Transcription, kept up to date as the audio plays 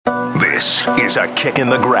This is A Kick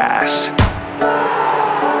in the Grass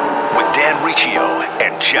with Dan Riccio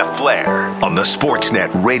and Jeff Blair on the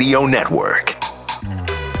Sportsnet Radio Network.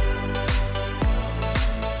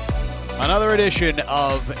 Another edition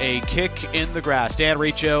of A Kick in the Grass. Dan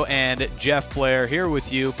Riccio and Jeff Blair here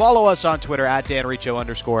with you. Follow us on Twitter at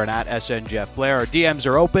 @DanRiccio_ and at @SNJeffBlair. Our DMs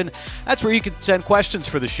are open. That's where you can send questions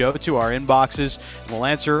for the show to our inboxes. And we'll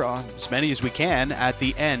answer as many as we can at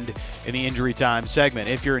the end in the Injury Time segment.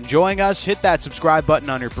 If you're enjoying us, hit that subscribe button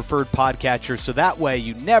on your preferred podcatcher so that way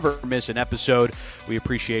you never miss an episode. We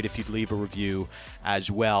appreciate if you'd leave a review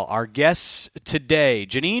as well. Our guests today,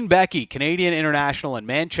 Janine, Beckie, Canadian international and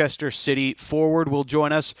Manchester City forward, will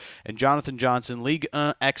join us, and Jonathan Johnson, Ligue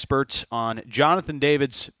 1 expert on Jonathan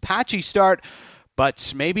David's patchy start,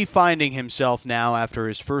 but maybe finding himself now after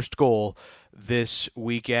his first goal this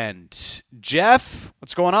weekend. Jeff,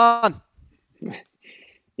 what's going on?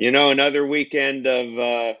 You know, another weekend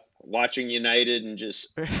of watching United and just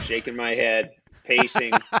shaking my head,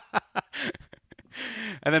 pacing.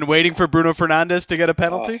 And then waiting for Bruno Fernandes to get a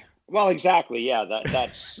penalty? Well, exactly. Yeah,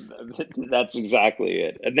 that's exactly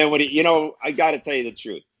it. And then when I got to tell you the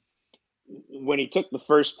truth. When he took the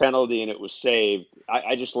first penalty and it was saved,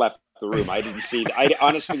 I just left the room. I didn't see.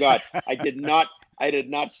 Honest to God, I did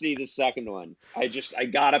not see the second one. I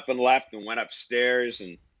got up and left and went upstairs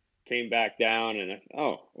and came back down and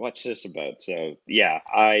what's this about? So yeah,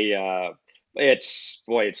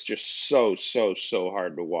 it's just so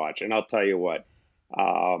hard to watch. And I'll tell you what.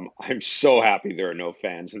 I'm so happy there are no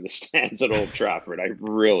fans in the stands at Old Trafford. I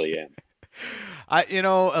really am.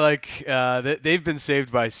 They've been saved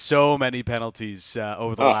by so many penalties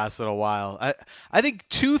over the last little while. I think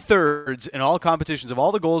 2/3 in all competitions of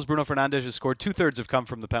all the goals Bruno Fernandes has scored, 2/3 have come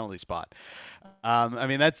from the penalty spot.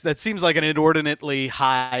 That seems like an inordinately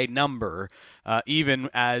high number, even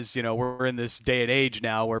as we're in this day and age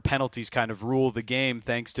now where penalties kind of rule the game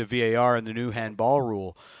thanks to VAR and the new handball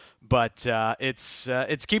rule. But it's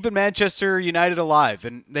keeping Manchester United alive,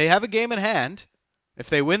 and they have a game in hand. If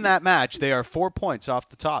they win that match, they are 4 points off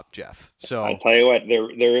the top, Jeff. So I tell you what,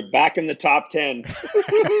 they're back in the top 10.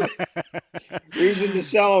 Reason to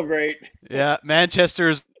celebrate. Yeah, Manchester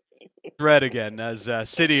is red again as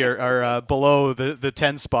City are below the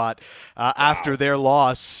 10 spot after their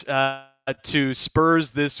loss to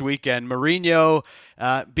Spurs this weekend. Mourinho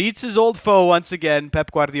beats his old foe once again,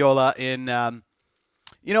 Pep Guardiola, in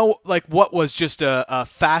what was just a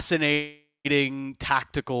fascinating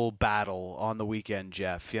tactical battle on the weekend,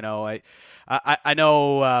 Jeff. I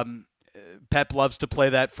know Pep loves to play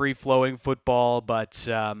that free-flowing football, but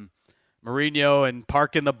Mourinho and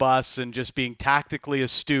parking the bus and just being tactically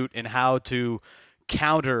astute in how to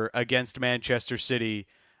counter against Manchester City,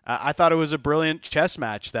 I thought it was a brilliant chess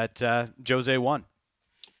match that Jose won.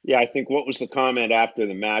 Yeah, I think what was the comment after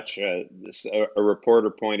the match? A reporter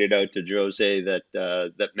pointed out to Jose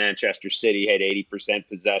that Manchester City had 80%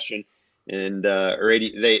 possession, and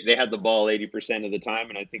they had the ball 80% of the time.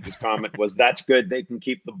 And I think his comment was, "That's good. They can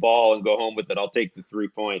keep the ball and go home with it. I'll take the 3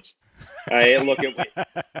 points." It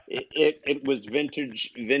was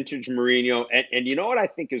vintage Mourinho, and you know what I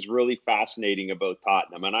think is really fascinating about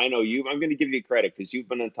Tottenham. And I know I'm going to give you credit because you've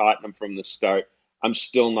been in Tottenham from the start. I'm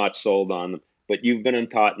still not sold on them. But you've been in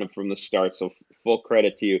Tottenham from the start, so full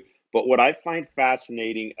credit to you. But what I find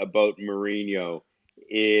fascinating about Mourinho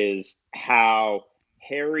is how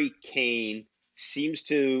Harry Kane seems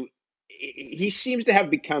to have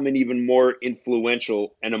become an even more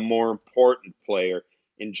influential and a more important player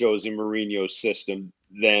in Jose Mourinho's system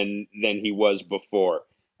than he was before.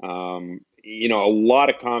 A lot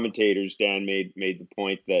of commentators, Dan, made the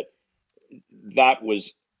point that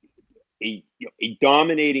was a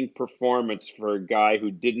dominating performance for a guy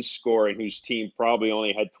who didn't score and whose team probably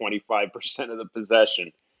only had 25% of the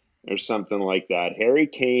possession or something like that. Harry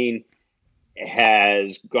Kane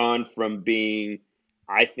has gone from being,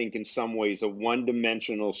 I think in some ways, a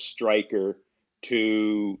one-dimensional striker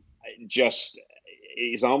to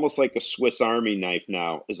he's almost like a Swiss Army knife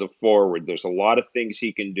now as a forward. There's a lot of things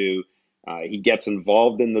he can do. He gets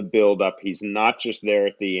involved in the build-up. He's not just there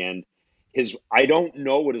at the end. I don't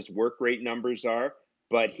know what his work rate numbers are,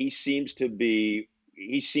 but he seems to be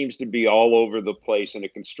all over the place in a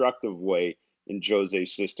constructive way in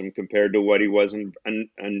Jose's system compared to what he was in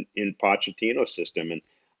Pochettino's system. And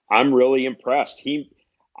I'm really impressed.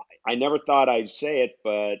 I never thought I'd say it,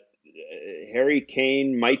 but Harry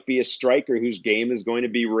Kane might be a striker whose game is going to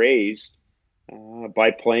be raised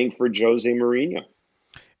by playing for Jose Mourinho.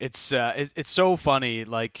 It's so funny,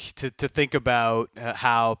 like to think about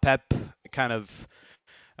how Pep kind of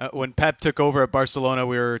when Pep took over at Barcelona,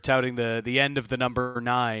 we were touting the end of the number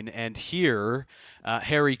 9, and here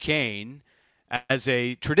Harry Kane, as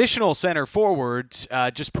a traditional center forward,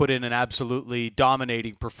 just put in an absolutely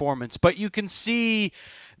dominating performance. But you can see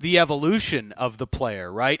the evolution of the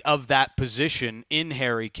player, right, of that position in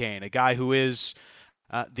Harry Kane, a guy who is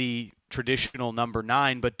the traditional number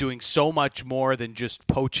 9, but doing so much more than just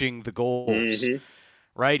poaching the goals. Mm-hmm.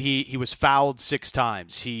 Right, he was fouled 6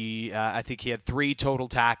 times. I think he had 3 total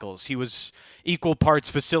tackles. He was equal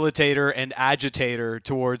parts facilitator and agitator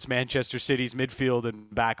towards Manchester City's midfield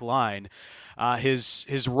and back line.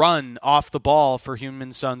 His run off the ball for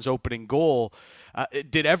Heung-min Son's opening goal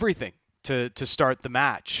did everything to start the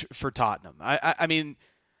match for Tottenham. I mean,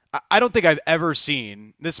 I don't think I've ever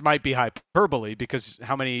seen, this might be hyperbole because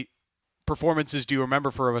how many performances do you remember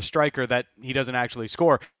for a striker that he doesn't actually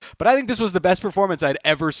score? But I think this was the best performance I'd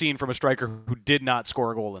ever seen from a striker who did not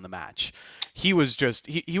score a goal in the match. He was just,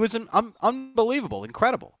 he was unbelievable,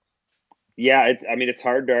 incredible. Yeah, it's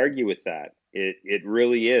hard to argue with that. It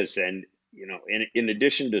really is. And, in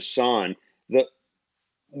addition to Son,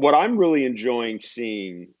 what I'm really enjoying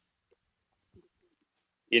seeing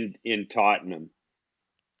in Tottenham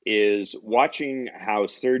is watching how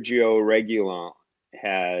Sergio Reguilon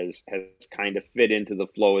has kind of fit into the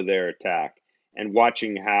flow of their attack, and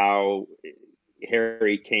watching how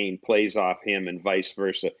Harry Kane plays off him and vice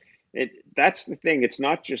versa. That's the thing. It's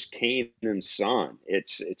not just Kane and Son.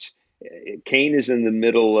 It's Kane is in the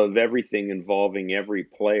middle of everything involving every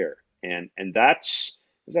player, and that's,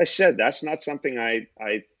 as I said, that's not something I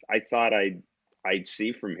thought I'd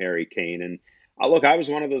see from Harry Kane. And look, I was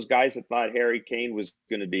one of those guys that thought Harry Kane was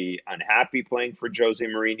going to be unhappy playing for Jose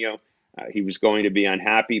Mourinho. He was going to be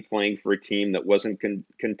unhappy playing for a team that wasn't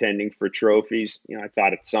contending for trophies. I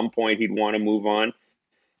thought at some point he'd want to move on.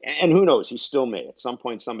 And who knows, he still may. At some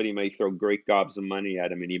point, somebody may throw great gobs of money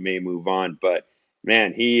at him and he may move on. But,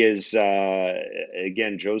 man, he is,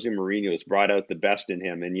 again, Jose Mourinho has brought out the best in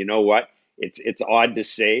him. And you know what? It's odd to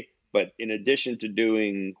say, but in addition to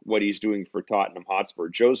doing what he's doing for Tottenham Hotspur,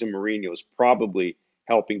 Jose Mourinho is probably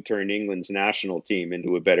helping turn England's national team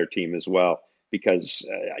into a better team as well. Because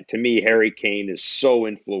to me, Harry Kane is so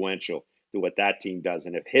influential to what that team does.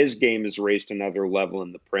 And if his game is raised another level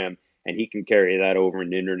in the Prem and he can carry that over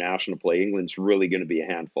into international play, England's really going to be a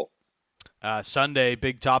handful. Sunday,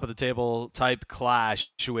 big top-of-the-table type clash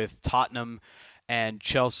with Tottenham and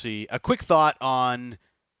Chelsea. A quick thought on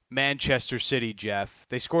Manchester City, Jeff.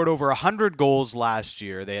 They scored over 100 goals last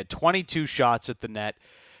year. They had 22 shots at the net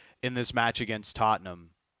in this match against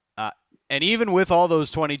Tottenham. And even with all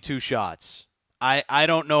those 22 shots, I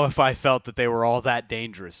don't know if I felt that they were all that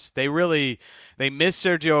dangerous. They missed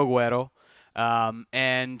Sergio Aguero,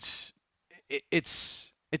 and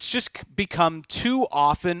it's just become too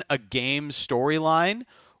often a game storyline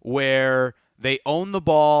where they own the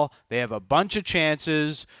ball, they have a bunch of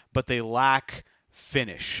chances, but they lack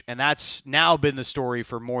finish. And that's now been the story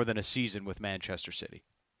for more than a season with Manchester City.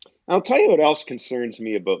 I'll tell you what else concerns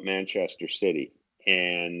me about Manchester City,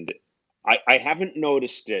 and I haven't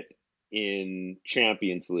noticed it in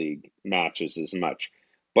Champions League matches as much.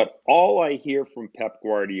 But all I hear from Pep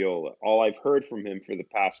Guardiola, all I've heard from him for the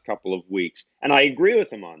past couple of weeks, and I agree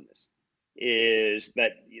with him on this, is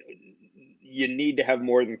that you need to have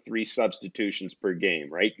more than 3 substitutions per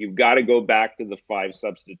game, right? You've got to go back to the 5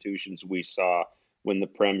 substitutions we saw when the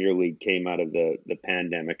Premier League came out of the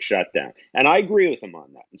pandemic shutdown. And I agree with him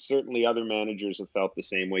on that. And certainly other managers have felt the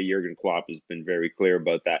same way. Jurgen Klopp has been very clear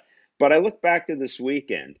about that. But I look back to this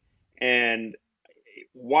weekend, and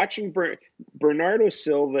watching Bernardo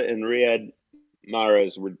Silva and Riyad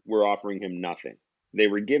Mahrez were offering him nothing. They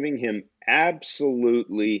were giving him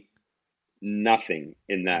absolutely nothing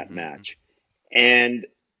in that match. And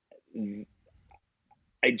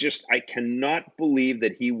I cannot believe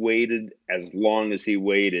that he waited as long as he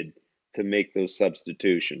waited to make those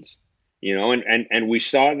substitutions. And we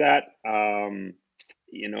saw that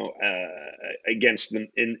against them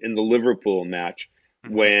in the Liverpool match,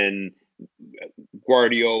 when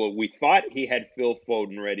Guardiola, we thought he had Phil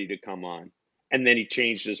Foden ready to come on, and then he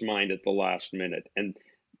changed his mind at the last minute. And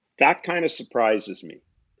that kind of surprises me,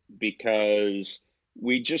 because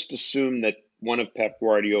we just assume that one of Pep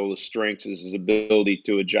Guardiola's strengths is his ability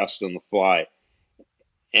to adjust on the fly.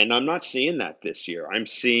 And I'm not seeing that this year. I'm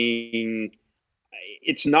seeing,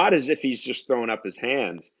 it's not as if he's just throwing up his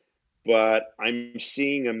hands, but I'm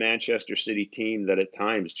seeing a Manchester City team that at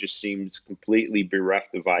times just seems completely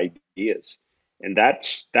bereft of ideas. And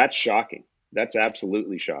that's shocking. That's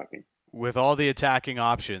absolutely shocking. With all the attacking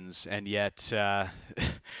options, and yet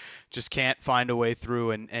just can't find a way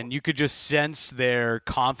through. And you could just sense their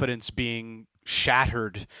confidence being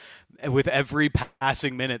shattered with every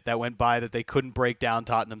passing minute that went by that they couldn't break down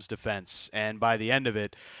Tottenham's defense. And by the end of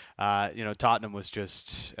it, Tottenham was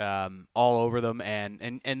just all over them,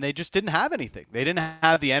 and they just didn't have anything. They didn't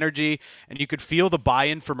have the energy, and you could feel the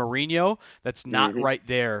buy-in for Mourinho that's not right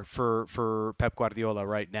there for Pep Guardiola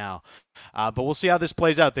right now. But we'll see how this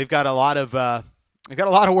plays out. They've got a lot of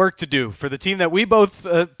work to do for the team that we both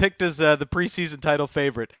picked as the preseason title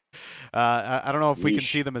favorite. I don't know if we can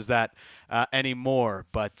see them as that anymore,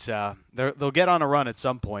 but they'll get on a run at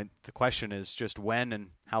some point. The question is just when and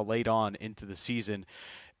how late on into the season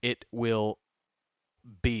it will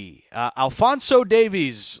be. Alphonso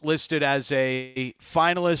Davies listed as a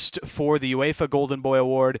finalist for the UEFA Golden Boy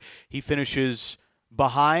Award. He finishes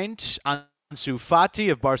behind Ansu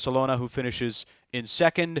Fati of Barcelona, who finishes in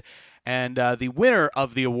second. And the winner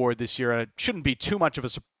of the award this year, shouldn't be too much of a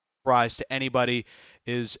surprise to anybody,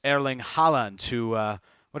 is Erling Haaland, who,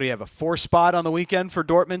 what do you have, a 4 spot on the weekend for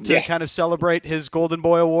Dortmund to kind of celebrate his Golden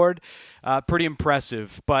Boy Award? Pretty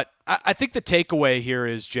impressive. But I think the takeaway here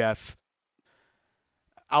is, Jeff,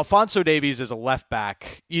 Alphonso Davies is a left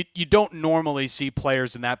back. You don't normally see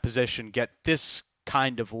players in that position get this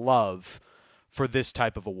kind of love for this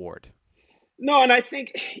type of award. No, and I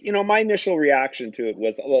think, my initial reaction to it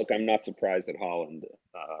was, look, I'm not surprised that Haaland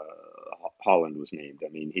was named. I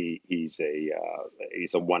mean, he's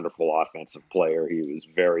a wonderful offensive player. He was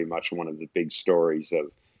very much one of the big stories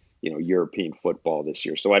of, European football this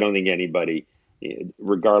year. So I don't think anybody,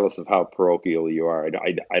 regardless of how parochial you are,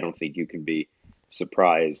 I don't think you can be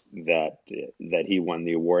surprised that he won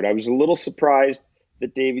the award. I was a little surprised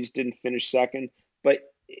that Davies didn't finish second, but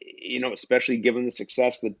especially given the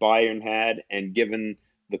success that Bayern had and given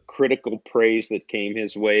the critical praise that came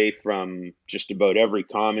his way from just about every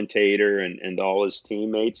commentator and all his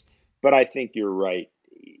teammates. But I think you're right.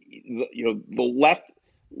 The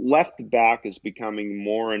left back is becoming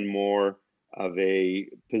more and more of a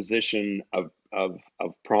position of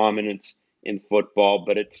prominence in football,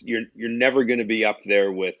 but you're never going to be up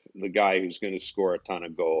there with the guy who's going to score a ton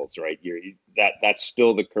of goals, right? That's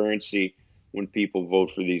still the currency when people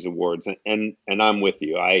vote for these awards. And I'm with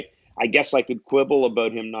you. I guess I could quibble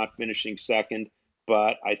about him not finishing second,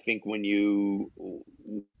 but I think when you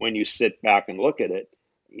sit back and look at it,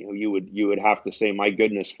 you would have to say, my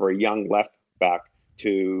goodness, for a young left back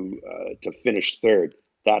to finish third,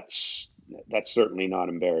 that's certainly not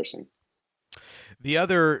embarrassing. The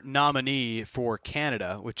other nominee for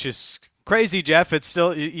Canada, which is crazy, Jeff. It's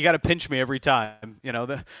still, you got to pinch me every time.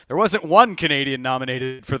 There wasn't one Canadian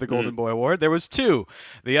nominated for the Golden Boy Award. There was 2.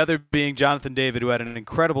 The other being Jonathan David, who had an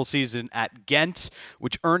incredible season at Ghent,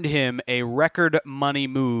 which earned him a record money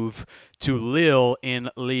move to Lille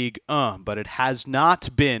in Ligue 1. But it has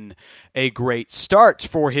not been a great start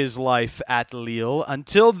for his life at Lille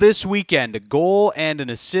until this weekend. A goal and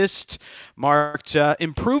an assist marked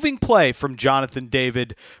improving play from Jonathan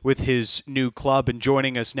David with his new club. And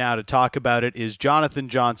joining us now to talk about it is Jonathan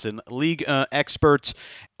Johnson, Ligue 1 expert,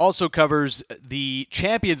 also covers the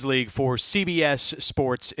Champions League for CBS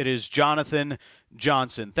Sports. It is Jonathan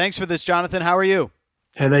Johnson. Thanks for this, Jonathan. How are you?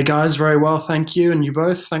 Hey there, guys. Very well, thank you. And you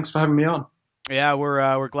both. Thanks for having me on. Yeah,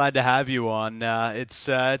 we're glad to have you on.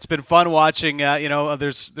 It's been fun watching.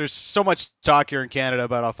 There's so much talk here in Canada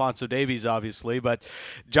about Alphonso Davies, obviously, but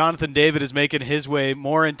Jonathan David is making his way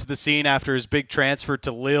more into the scene after his big transfer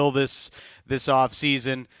to Lille this off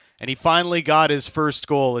season, and he finally got his first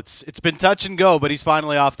goal. It's been touch and go, but he's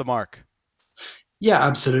finally off the mark. Yeah,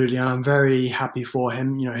 absolutely, and I'm very happy for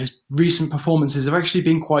him. His recent performances have actually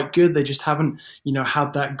been quite good. They just haven't,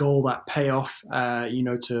 had that goal, that payoff, for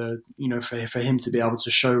him to be able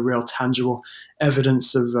to show real tangible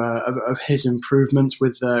evidence of his improvement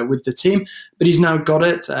with the team. But he's now got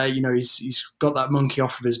it. He's got that monkey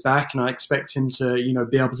off of his back, and I expect him to,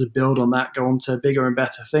 be able to build on that, go on to bigger and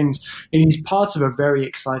better things. And he's part of a very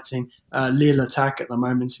exciting Lille attack at the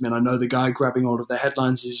moment. I know the guy grabbing all of the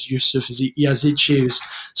headlines is Yusuf Yazici, who's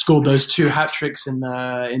scored those 2 hat-tricks in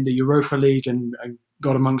the Europa League and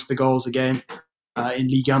got amongst the goals again in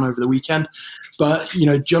Ligue 1 over the weekend. But,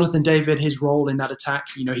 Jonathan David, his role in that attack,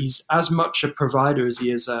 he's as much a provider as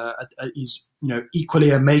he is he's equally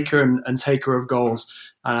a maker and taker of goals.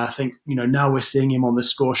 And I think, now we're seeing him on the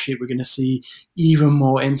score sheet. We're going to see even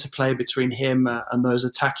more interplay between him and those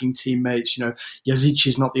attacking teammates. Yazici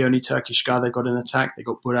is not the only Turkish guy they've got in attack. They've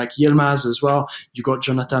got Burak Yilmaz as well. You've got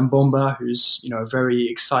Jonathan Bomba, who's, a very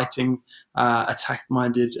exciting,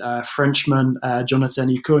 attack-minded Frenchman.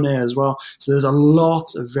 Jonathan Ikone as well. So there's a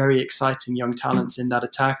lot of very exciting young talents in that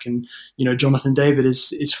attack. And, Jonathan David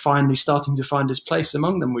is finally starting to find his place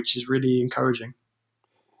among them, which is really encouraging.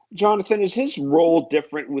 Jonathan, is his role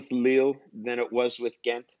different with Lille than it was with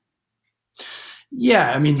Ghent?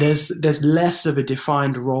 Yeah, I mean, there's less of a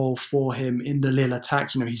defined role for him in the Lille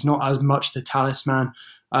attack. He's not as much the talisman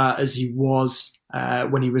as he was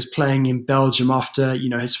when he was playing in Belgium after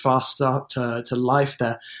his fast start to life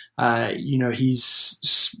there.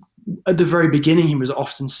 He's at the very beginning he was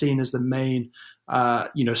often seen as the main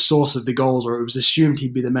source of the goals, or it was assumed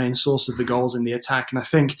he'd be the main source of the goals in the attack. And I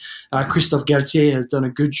think Christophe Galtier has done a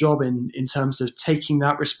good job in terms of taking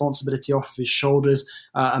that responsibility off of his shoulders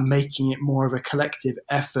and making it more of a collective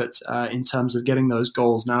effort in terms of getting those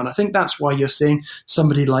goals now. And I think that's why you're seeing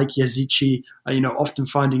somebody like Yazici, often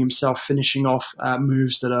finding himself finishing off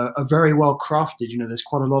moves that are very well crafted. There's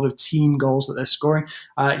quite a lot of team goals that they're scoring,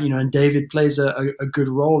 and David plays a good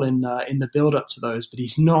role in the build up to those, but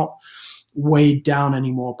he's not weighed down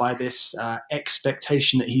anymore by this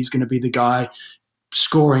expectation that he's going to be the guy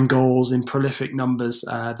scoring goals in prolific numbers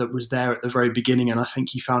that was there at the very beginning, and I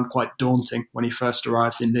think he found quite daunting when he first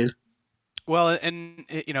arrived in Lille. Well, and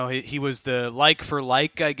he was the like for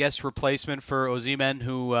like, I guess, replacement for Osimhen,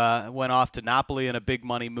 who went off to Napoli in a big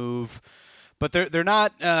money move. But they're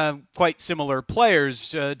not quite similar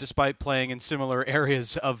players, despite playing in similar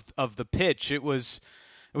areas of the pitch. It was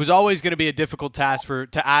always going to be a difficult task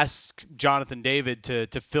to ask Jonathan David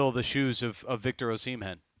to fill the shoes of Victor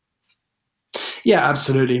Osimhen. Yeah,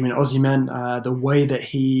 absolutely. I mean, Osimhen, the way that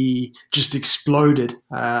he just exploded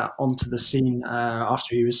onto the scene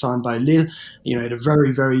after he was signed by Lille, had a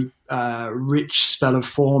very, very rich spell of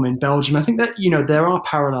form in Belgium. I think that, there are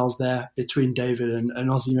parallels there between David and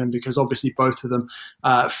Osimhen, because obviously both of them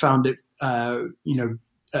found it,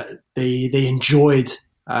 they enjoyed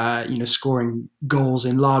scoring goals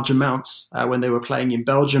in large amounts when they were playing in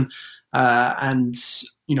Belgium. And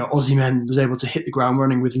Osimhen was able to hit the ground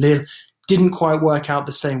running with Lille. Didn't quite work out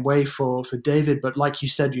the same way for David, but like you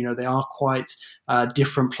said, they are quite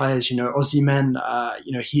different players. Osimhen,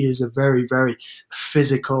 he is a very, very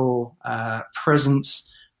physical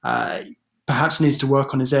presence. Perhaps needs to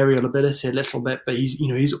work on his aerial ability a little bit, but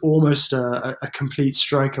he's almost a complete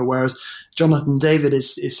striker. Whereas Jonathan David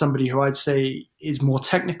is somebody who I'd say is more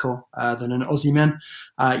technical than an Osimhen,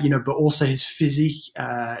 but also his physique.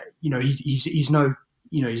 He's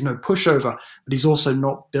no pushover, but he's also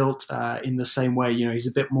not built in the same way. He's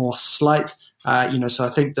a bit more slight. So I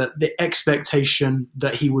think that the expectation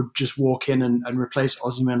that he would just walk in and replace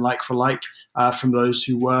Osimhen like for like from those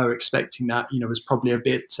who were expecting that, was probably a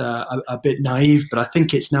bit naive. But I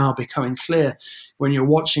think it's now becoming clear when you're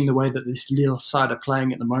watching the way that this Lille side are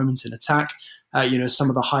playing at the moment in attack. Some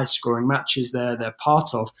of the high scoring matches they're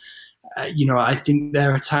part of. I think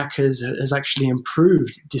their attack has actually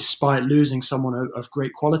improved despite losing someone of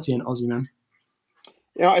great quality in Osimhen.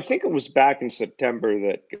 I think it was back in September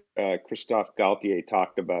that Christophe Galtier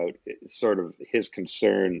talked about sort of his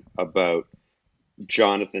concern about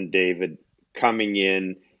Jonathan David coming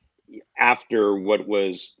in after what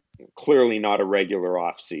was clearly not a regular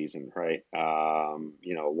off season, right?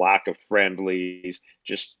 Lack of friendlies,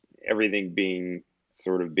 just everything being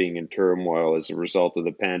in turmoil as a result of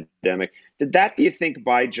the pandemic. Did that, do you think,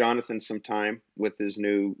 buy Jonathan some time with his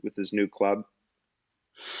new club?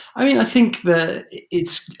 I mean, I think that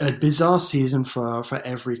it's a bizarre season for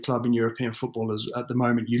every club in European football at the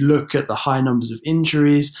moment. You look at the high numbers of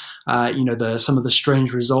injuries, some of the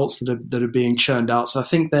strange results that are being churned out. So I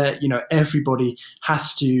think that, everybody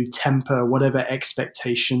has to temper whatever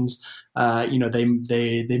expectations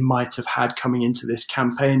they might have had coming into this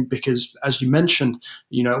campaign, because as you mentioned,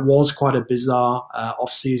 it was quite a bizarre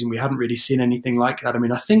off season. We hadn't really seen anything like that. I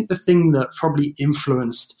mean, I think the thing that probably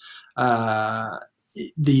influenced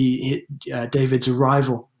David's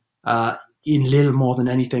arrival in Lille more than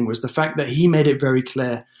anything was the fact that he made it very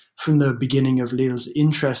clear from the beginning of Lille's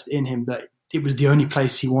interest in him that it was the only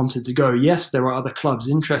place he wanted to go. Yes, there were other clubs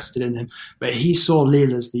interested in him, but he saw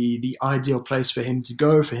Lille as the ideal place for him to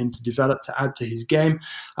go, for him to develop, to add to his game.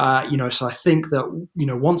 So I think that,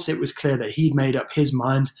 once it was clear that he'd made up his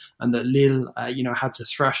mind and that Lille, had to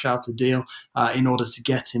thrash out a deal in order to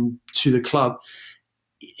get him to the club,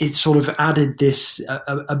 it sort of added this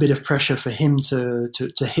a bit of pressure for him to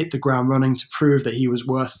hit the ground running, to prove that he was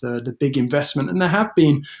worth the big investment. And there have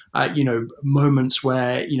been moments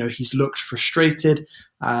where he's looked frustrated,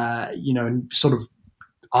 and sort of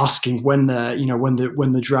asking when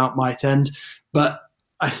the drought might end. But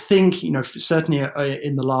I think certainly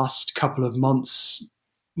in the last couple of months,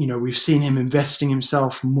 we've seen him investing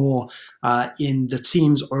himself more in the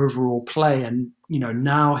team's overall play, and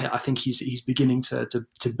now I think he's beginning to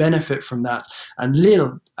benefit from that. And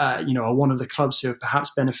Lille, are one of the clubs who have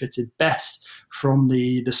perhaps benefited best from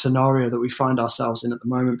the scenario that we find ourselves in at the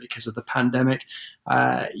moment because of the pandemic.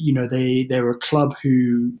 They're a club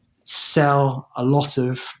who sell a lot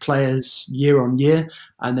of players year on year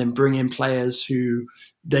and then bring in players who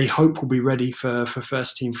they hope will be ready for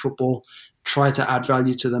first team football, try to add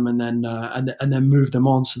value to them, and then move them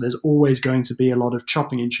on. So there's always going to be a lot of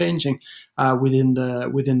chopping and changing within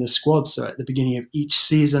the squad. So at the beginning of each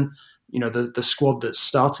season, the squad that's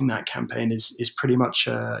starting that campaign is pretty much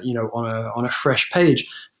on a fresh page.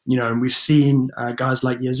 And we've seen guys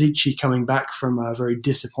like Yazici coming back from a very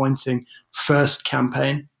disappointing first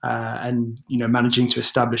campaign and managing to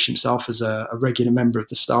establish himself as a regular member of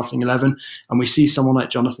the starting 11. And we see someone like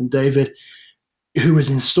Jonathan David, who was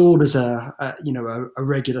installed as a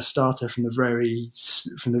regular starter from the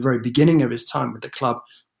very beginning of his time with the club,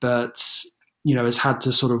 but has had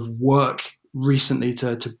to sort of work recently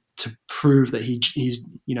to prove that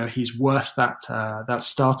he's worth that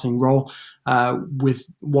starting role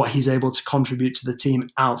with what he's able to contribute to the team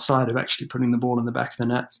outside of actually putting the ball in the back of the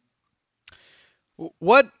net.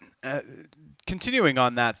 What? Continuing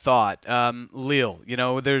on that thought, Lille,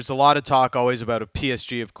 there's a lot of talk always about a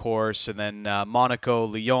PSG, of course, and then Monaco,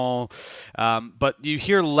 Lyon, but you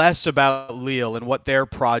hear less about Lille and what their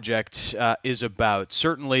project is about.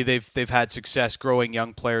 Certainly, they've had success growing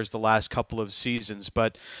young players the last couple of seasons,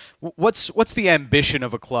 but what's the ambition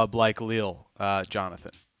of a club like Lille,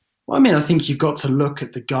 Jonathan? Well, I mean, I think you've got to look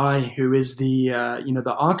at the guy who is the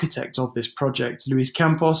architect of this project, Luis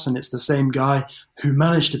Campos, and it's the same guy who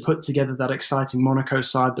managed to put together that exciting Monaco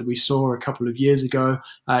side that we saw a couple of years ago,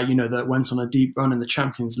 that went on a deep run in the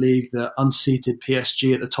Champions League, that unseated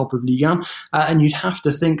PSG at the top of Ligue 1. And you'd have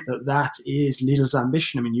to think that is Lille's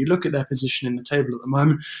ambition. I mean, you look at their position in the table at the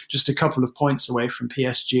moment, just a couple of points away from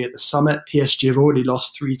PSG at the summit. PSG have already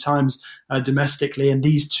lost 3 times domestically, and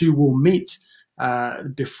these two will meet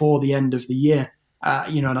before the end of the year.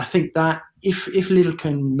 And I think that if Lille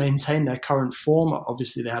can maintain their current form,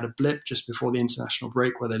 obviously they had a blip just before the international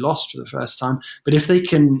break where they lost for the first time, but if they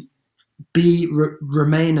can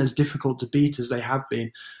remain as difficult to beat as they have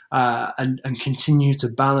been and continue to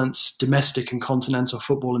balance domestic and continental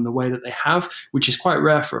football in the way that they have, which is quite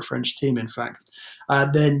rare for a French team, in fact,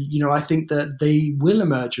 then I think that they will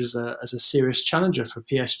emerge as a serious challenger for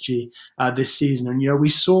PSG this season. And we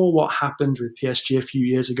saw what happened with PSG a few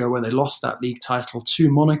years ago when they lost that league title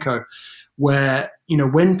to Monaco, where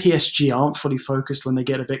when PSG aren't fully focused, when they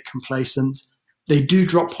get a bit complacent, they do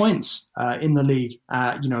drop points in the league.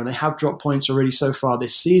 They have dropped points already so far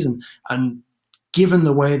this season. And given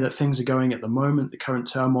the way that things are going at the moment, the current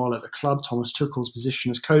turmoil at the club, Thomas Tuchel's position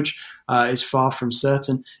as coach is far from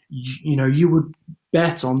certain. You would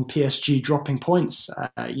bet on PSG dropping points,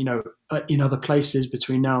 in other places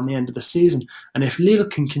between now and the end of the season. And if Lille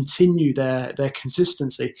can continue their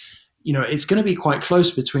consistency, it's going to be quite close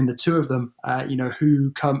between the two of them,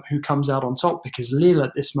 who comes out on top, because Lille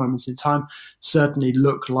at this moment in time certainly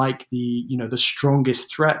look like the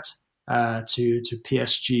strongest threat to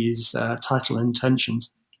PSG's title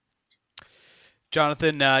intentions.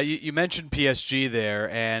 Jonathan, you mentioned PSG there,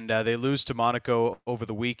 and they lose to Monaco over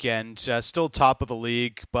the weekend. Still top of the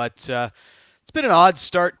league, but it's been an odd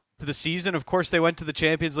start to the season. Of course, they went to the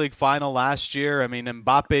Champions League final last year. I mean,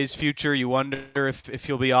 Mbappe's future, you wonder if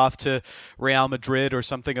he'll be off to Real Madrid or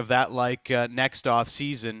something of that like next off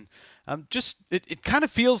season. It kind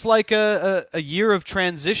of feels like a year of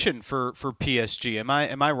transition for PSG. Am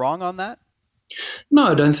I wrong on that? No,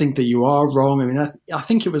 I don't think that you are wrong. I mean, I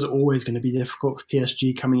think it was always going to be difficult for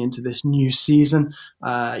PSG coming into this new season,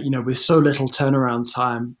 with so little turnaround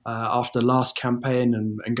time after last campaign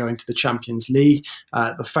and going to the Champions League.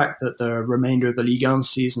 The fact that the remainder of the Ligue 1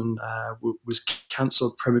 season was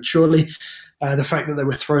cancelled prematurely, the fact that they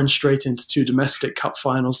were thrown straight into 2 domestic cup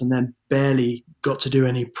finals and then barely got to do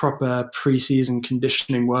any proper pre-season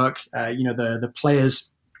conditioning work. The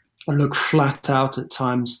players look flat out at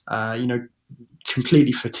times,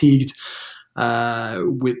 completely fatigued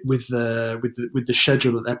with the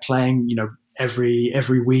schedule that they're playing,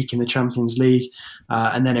 every week in the Champions League,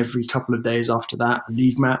 and then every couple of days after that a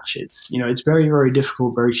league match. It's very, very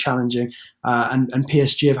difficult, very challenging, and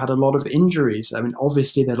PSG have had a lot of injuries. I mean,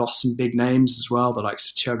 obviously they lost some big names as well, the likes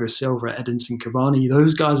of Thiago Silva, Edinson Cavani.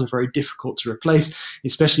 Those guys are very difficult to replace,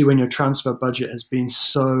 especially when your transfer budget has been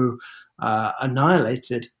so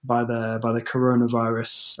annihilated by the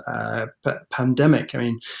coronavirus pandemic. I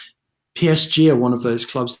mean, PSG are one of those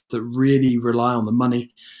clubs that really rely on the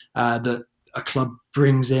money that a club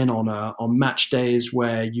brings in on match days,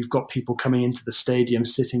 where you've got people coming into the stadium,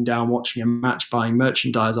 sitting down, watching a match, buying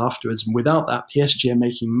merchandise afterwards. And without that, PSG are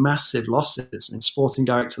making massive losses. I mean, Sporting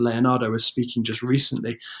Director Leonardo was speaking just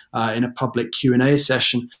recently in a public Q&A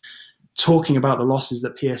session, talking about the losses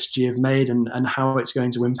that PSG have made and how it's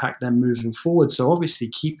going to impact them moving forward. So obviously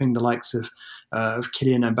keeping the likes of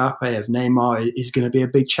Kylian Mbappe, of Neymar, is going to be a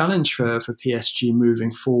big challenge for PSG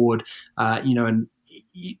moving forward. And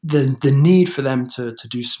the need for them to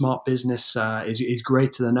do smart business is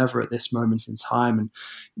greater than ever at this moment in time. And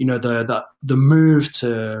the move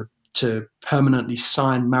to permanently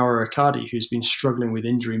sign Mauro Icardi, who's been struggling with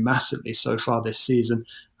injury massively so far this season,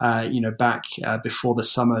 back before the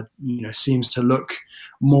summer, seems to look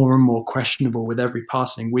more and more questionable with every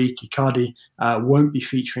passing week. Icardi won't be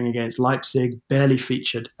featuring against Leipzig, barely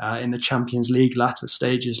featured in the Champions League latter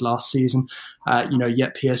stages last season.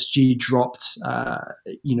 Yet PSG dropped,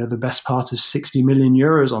 the best part of 60 million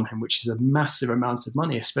euros on him, which is a massive amount of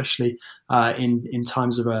money, especially in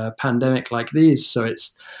times of a pandemic like these. So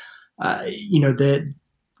it's,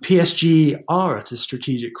 PSG are at a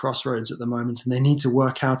strategic crossroads at the moment, and they need to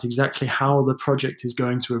work out exactly how the project is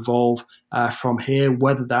going to evolve from here,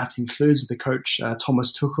 whether that includes the coach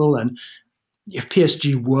Thomas Tuchel. And if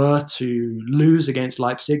PSG were to lose against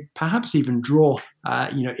Leipzig, perhaps even draw,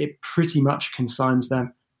 it pretty much consigns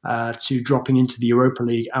them to dropping into the Europa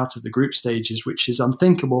League out of the group stages, which is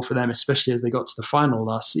unthinkable for them, especially as they got to the final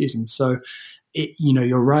last season. So,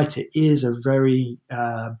 you're right. It is a very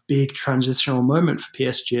big transitional moment for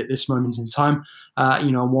PSG at this moment in time.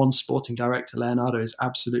 One sporting director, Leonardo, is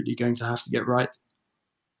absolutely going to have to get right.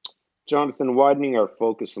 Jonathan, widening our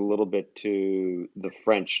focus a little bit to the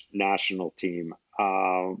French national team.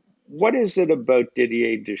 What is it about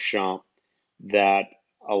Didier Deschamps that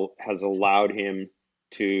has allowed him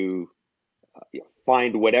to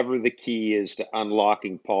find whatever the key is to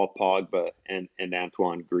unlocking Paul Pogba and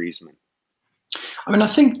Antoine Griezmann? I mean, I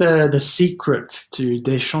think the secret to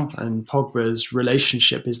Deschamps and Pogba's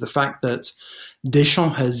relationship is the fact that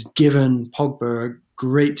Deschamps has given Pogba a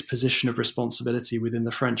great position of responsibility within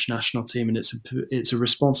the French national team, and it's a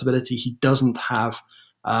responsibility he doesn't have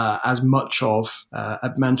as much of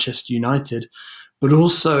at Manchester United. But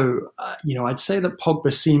also, I'd say that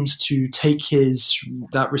Pogba seems to take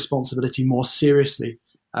that responsibility more seriously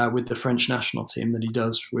with the French national team than he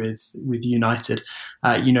does with United.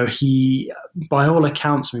 He, by all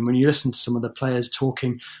accounts, I mean, when you listen to some of the players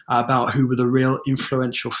talking about who were the real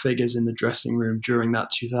influential figures in the dressing room during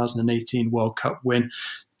that 2018 World Cup win,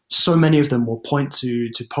 so many of them will point to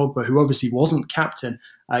Pogba, who obviously wasn't captain,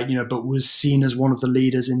 but was seen as one of the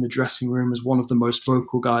leaders in the dressing room, as one of the most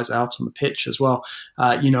vocal guys out on the pitch as well.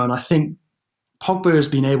 And I think Pogba has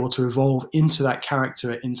been able to evolve into that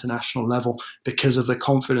character at international level because of the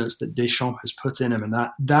confidence that Deschamps has put in him, and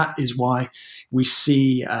that is why we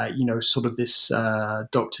see, sort of this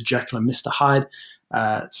Dr. Jekyll and Mr. Hyde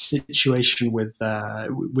situation with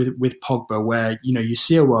Pogba, where you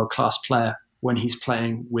see a world-class player when he's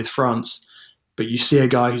playing with France, but you see a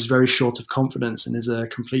guy who's very short of confidence and is a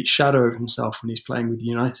complete shadow of himself when he's playing with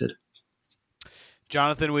United.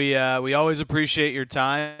 Jonathan, we always appreciate your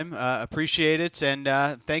time, appreciate it, and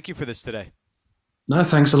thank you for this today. No,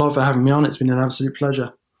 thanks a lot for having me on. It's been an absolute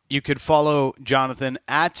pleasure. You could follow Jonathan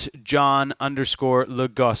at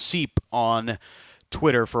John_Le Gossip on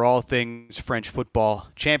Twitter for all things French football,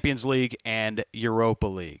 Champions League, and Europa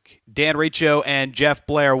League. Dan Riccio and Jeff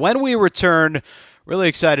Blair. When we return, really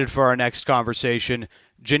excited for our next conversation.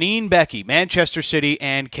 Janine Beckie, Manchester City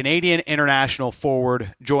and Canadian international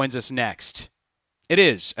forward, joins us next. It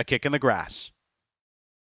is A Kick in the Grass.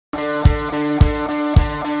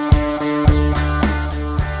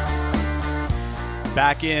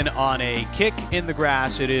 Back in on A Kick in the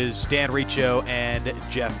Grass, it is Dan Riccio and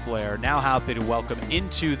Jeff Blair. Now happy to welcome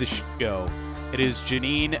into the show. It is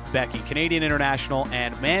Janine Beckie, Canadian international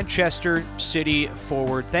and Manchester City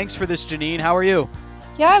forward. Thanks for this, Janine. How are you?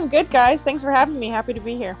 Yeah, I'm good, guys. Thanks for having me. Happy to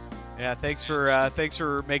be here. Yeah, thanks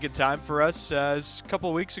for making time for us. It's a couple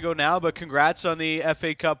of weeks ago now, but congrats on the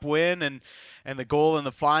FA Cup win and the goal in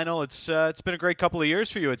the final. It's been a great couple of years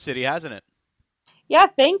for you at City, hasn't it? Yeah,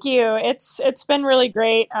 thank you. It's been really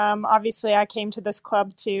great. Obviously, I came to this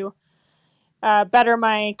club to better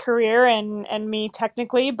my career and me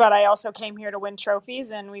technically, but I also came here to win trophies,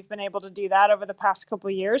 and we've been able to do that over the past couple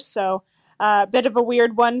of years. So a bit of a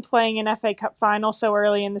weird one playing an FA Cup final so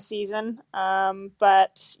early in the season.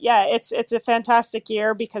 But yeah, it's a fantastic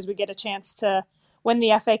year because we get a chance to win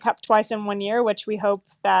the FA Cup twice in 1 year, which we hope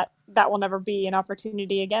that will never be an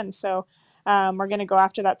opportunity again. So we're going to go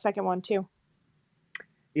after that second one too.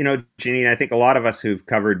 Janine, I think a lot of us who've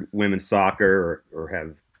covered women's soccer or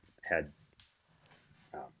have had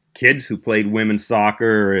kids who played women's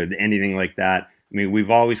soccer or anything like that, I mean, we've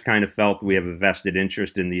always kind of felt we have a vested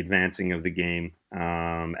interest in the advancing of the game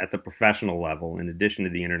at the professional level, in addition to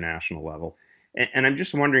the international level. And I'm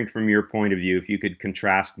just wondering, from your point of view, if you could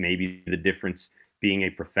contrast maybe the difference being a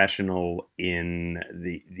professional in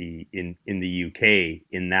the UK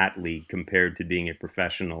in that league compared to being a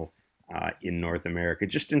professional in North America,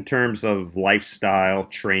 just in terms of lifestyle,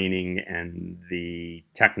 training, and the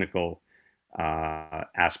technical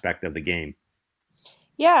aspect of the game.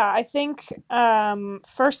 Yeah, I think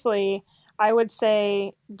firstly, I would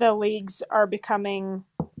say the leagues are becoming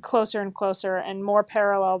closer and closer and more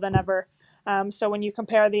parallel than ever. So when you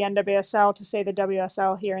compare the NWSL to, say, the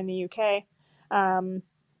WSL here in the UK, um,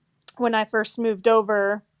 when I first moved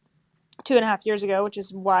over 2.5 years ago, which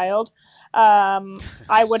is wild,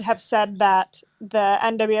 I would have said that the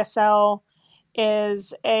NWSL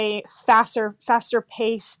is a faster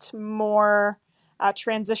paced, more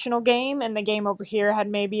transitional game, and the game over here had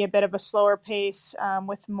maybe a bit of a slower pace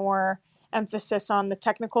with more emphasis on the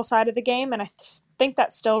technical side of the game. And I think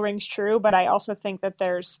that still rings true, but I also think that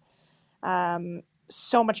there's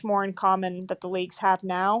so much more in common that the leagues have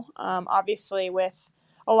now. Obviously, with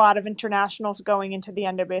a lot of internationals going into the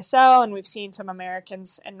NWSL, and we've seen some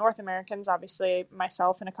Americans and North Americans, obviously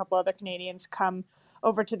myself and a couple other Canadians, come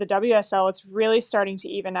over to the WSL. It's really starting to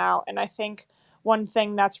even out. And I think one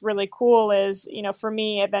thing that's really cool is, for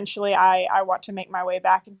me, eventually I want to make my way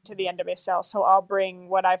back into the NWSL. So I'll bring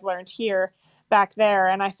what I've learned here back there.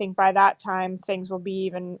 And I think by that time, things will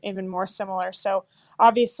be even more similar. So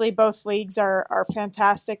obviously both leagues are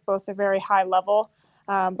fantastic, both are very high level.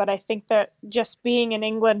 But I think that just being in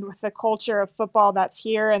England with the culture of football that's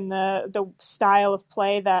here and the style of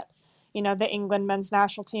play that, the England men's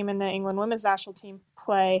national team and the England women's national team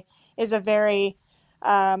play is a very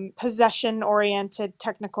possession-oriented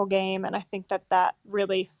technical game. And I think that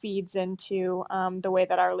really feeds into the way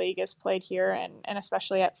that our league is played here and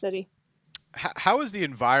especially at City. How has the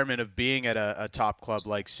environment of being at a top club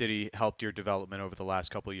like City helped your development over the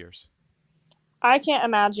last couple of years? I can't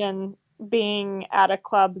imagine being at a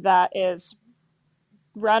club that is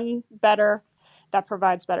run better, that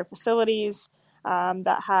provides better facilities,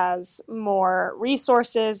 that has more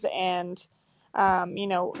resources and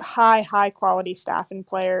high quality staff and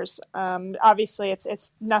players. Obviously,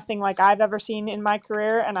 it's nothing like I've ever seen in my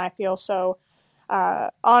career, and I feel so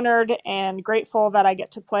honored and grateful that I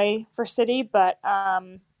get to play for City. But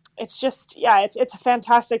it's a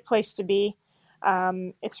fantastic place to be.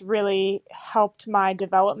 It's really helped my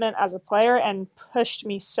development as a player and pushed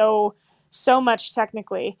me so much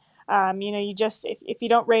technically. If you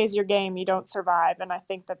don't raise your game, you don't survive. And I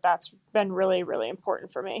think that's been really, really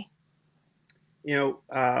important for me.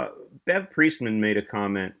 Bev Priestman made a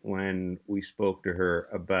comment when we spoke to her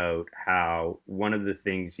about how one of the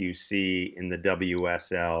things you see in the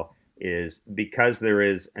WSL is, because there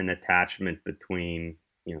is an attachment between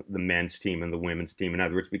the men's team and the women's team. In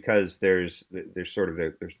other words, because there's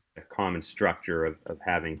a common structure of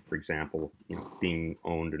having, for example, being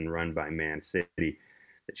owned and run by Man City,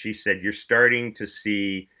 that she said you're starting to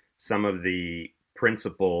see some of the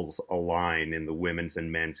principles align in the women's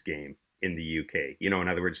and men's game in the UK. In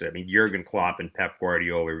other words, I mean, Jurgen Klopp and Pep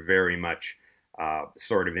Guardiola are very much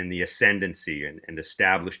sort of in the ascendancy and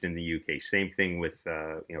established in the UK. Same thing with,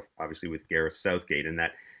 obviously with Gareth Southgate, and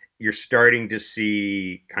that you're starting to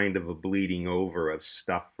see kind of a bleeding over of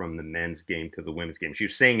stuff from the men's game to the women's game. She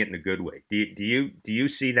was saying it in a good way. Do you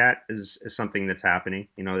see that as something that's happening?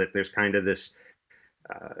 That there's kind of this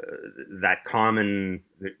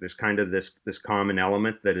there's kind of this common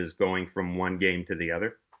element that is going from one game to the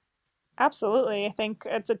other. Absolutely. I think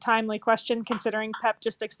it's a timely question considering Pep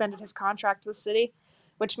just extended his contract with City,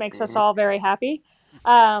 which makes us all very happy.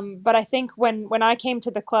 But I think when I came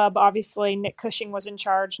to the club, obviously Nick Cushing was in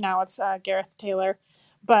charge. Now it's Gareth Taylor.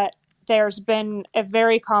 But there's been a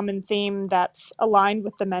very common theme that's aligned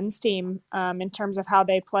with the men's team in terms of how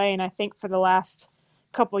they play. And I think for the last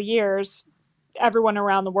couple years, everyone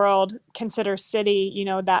around the world considers City,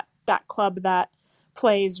 that club that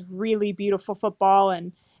plays really beautiful football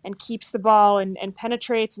and keeps the ball and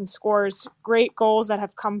penetrates and scores great goals that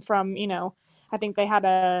have come from, I think they had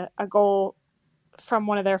a goal from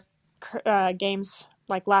one of their games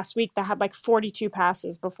like last week that had like 42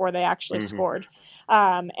 passes before they actually scored.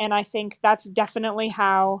 And I think that's definitely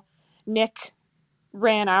how Nick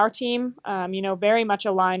ran our team, very much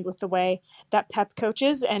aligned with the way that Pep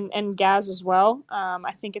coaches and Gaz as well.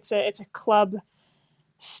 I think it's a club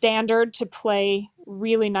standard to play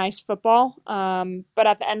really nice football. But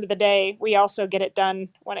at the end of the day, we also get it done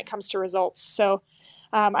when it comes to results. So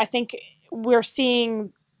I think we've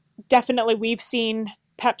seen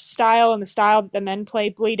Pep's style and the style that the men play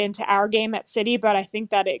bleed into our game at City, but I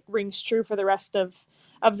think that it rings true for the rest of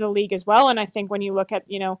the league as well. And I think when you look at,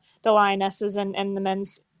 the Lionesses and the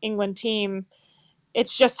men's England team,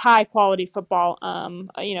 it's just high quality football.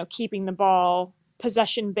 Keeping the ball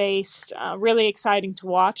possession based, really exciting to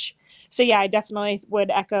watch. So yeah, I definitely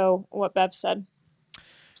would echo what Bev said.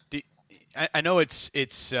 I know it's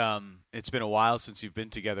been a while since you've been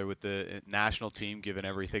together with the national team, given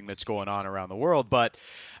everything that's going on around the world. But,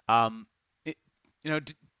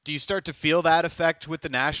 do you start to feel that effect with the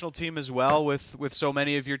national team as well, with so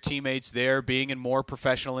many of your teammates there being in more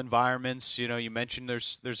professional environments? You mentioned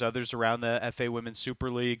there's others around the FA Women's Super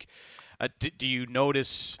League. Do you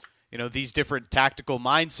notice these different tactical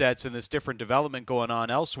mindsets and this different development going on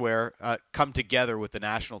elsewhere come together with the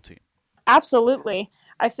national team? Absolutely.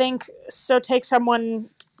 I think so. Take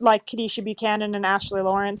someone like Kadisha Buchanan and Ashley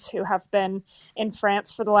Lawrence, who have been in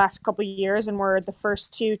France for the last couple of years and were the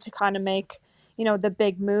first two to kind of make, the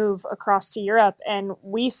big move across to Europe. And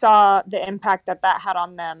we saw the impact that had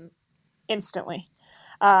on them instantly.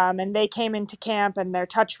 And they came into camp and their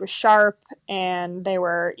touch was sharp and they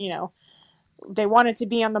were, they wanted to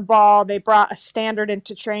be on the ball. They brought a standard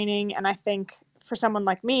into training. And I think for someone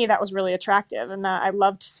like me, that was really attractive. And that I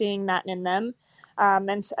loved seeing that in them.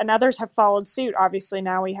 And others have followed suit. Obviously,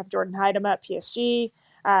 now we have Jordan Heidema at PSG,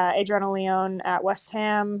 Adriana Leon at West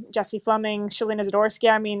Ham, Jessie Fleming, Shalina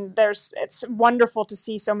Zadorsky. I mean, it's wonderful to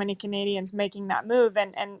see so many Canadians making that move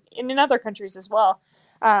and in other countries as well.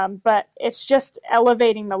 But it's just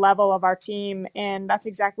elevating the level of our team. And that's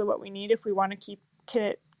exactly what we need if we want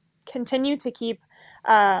to continue to keep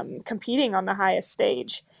competing on the highest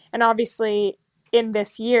stage. And obviously in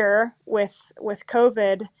this year with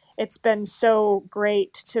COVID, it's been so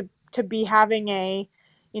great to be having a,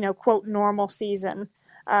 quote, normal season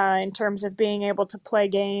in terms of being able to play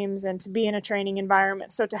games and to be in a training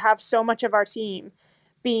environment. So to have so much of our team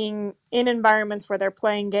being in environments where they're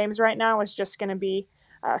playing games right now is just going to be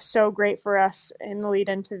so great for us in the lead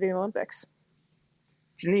into the Olympics.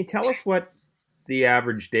 Janine, tell us what the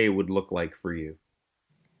average day would look like for you.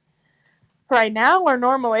 Right now or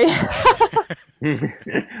normally?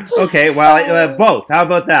 Okay, well, both. How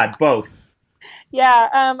about that? Both. Yeah,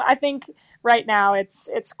 I think right now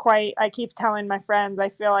it's quite. I keep telling my friends I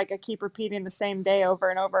feel like I keep repeating the same day over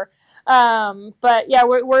and over. But yeah,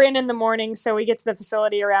 we're in the morning, so we get to the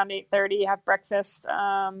facility around 8:30, have breakfast.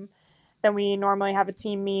 Then we normally have a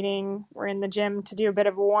team meeting. We're in the gym to do a bit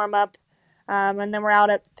of a warm up, and then we're out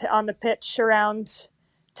on the pitch around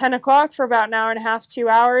 10 o'clock for about an hour and a half, 2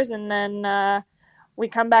 hours, and then we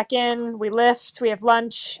come back in, we lift, we have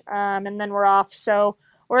lunch, and then we're off. So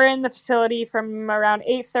we're in the facility from around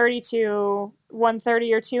 8:30 to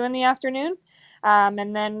 1:30 or 2 in the afternoon.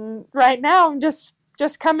 And then right now I'm just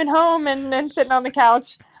coming home and then sitting on the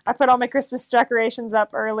couch. I put all my Christmas decorations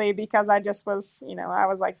up early because I just was, I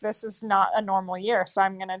was like, this is not a normal year. So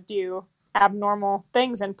I'm going to do abnormal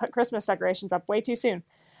things and put Christmas decorations up way too soon.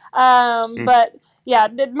 But yeah,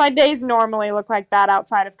 my days normally look like that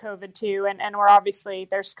outside of COVID too. And we're obviously,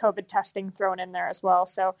 there's COVID testing thrown in there as well.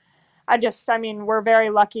 So we're very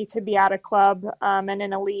lucky to be at a club and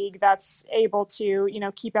in a league that's able to,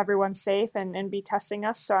 keep everyone safe and be testing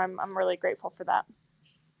us. So I'm really grateful for that.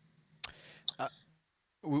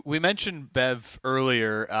 We mentioned Bev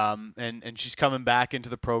earlier, and she's coming back into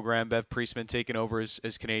the program. Bev Priestman taking over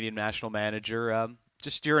as Canadian national manager.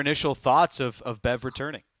 Just your initial thoughts of Bev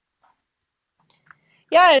returning.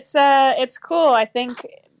 Yeah, it's cool. I think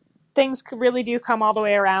things really do come all the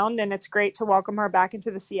way around, and it's great to welcome her back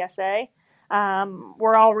into the CSA.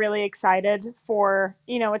 We're all really excited for,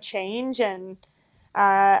 a change, and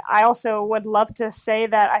I also would love to say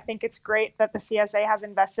that I think it's great that the CSA has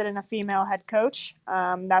invested in a female head coach.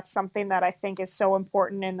 That's something that I think is so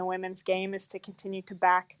important in the women's game, is to continue to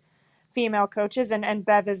back female coaches, and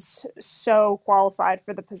Bev is so qualified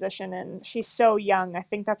for the position, and she's so young. I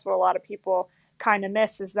think that's what a lot of people kind of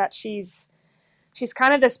miss, is that she's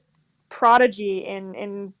kind of this prodigy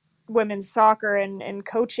in women's soccer and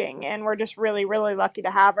coaching, and we're just really, really lucky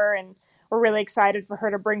to have her, and we're really excited for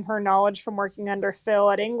her to bring her knowledge from working under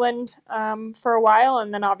Phil at England for a while,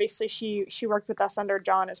 and then obviously she worked with us under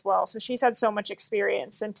John as well, so she's had so much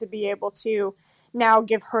experience, and to be able to now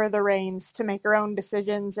give her the reins to make her own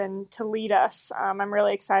decisions and to lead us, I'm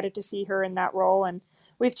really excited to see her in that role. And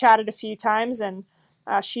we've chatted a few times, and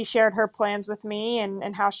she shared her plans with me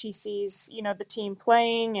and how she sees, the team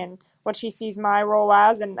playing and what she sees my role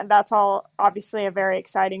as. And that's all obviously a very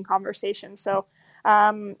exciting conversation. So,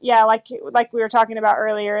 like we were talking about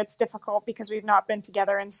earlier, it's difficult because we've not been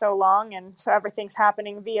together in so long. And so everything's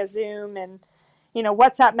happening via Zoom and,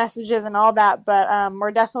 WhatsApp messages and all that. But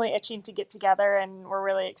we're definitely itching to get together, and we're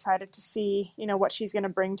really excited to see, what she's going to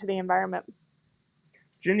bring to the environment.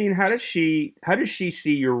 Janine, how does she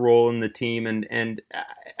see your role in the team, and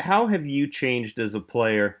how have you changed as a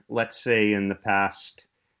player? Let's say in the past,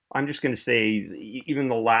 I'm just going to say even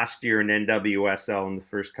the last year in NWSL and the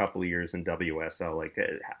first couple of years in WSL. Like,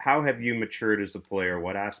 how have you matured as a player?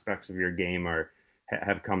 What aspects of your game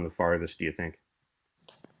have come the farthest? Do you think?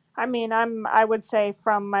 I mean, I would say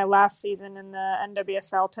from my last season in the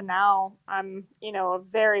NWSL to now, I'm, a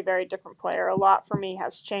very, very different player. A lot for me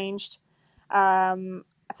has changed.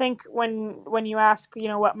 I think when you ask,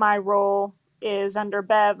 what my role is under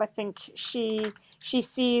Bev, I think she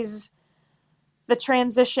sees the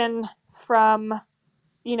transition from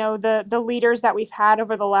the leaders that we've had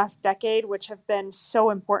over the last decade, which have been so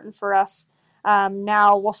important for us.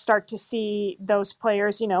 Now we'll start to see those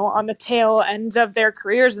players, on the tail ends of their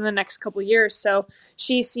careers in the next couple of years. So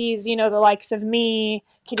she sees, the likes of me,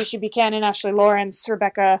 Kadisha Buchanan, Ashley Lawrence,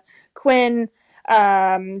 Rebecca Quinn,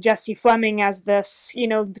 Jessie Fleming as this,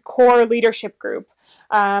 the core leadership group.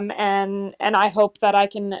 And I hope that I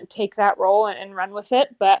can take that role and run with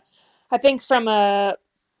it. But I think from my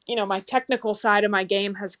technical side of my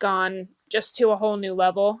game has gone just to a whole new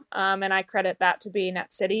level. And I credit that to being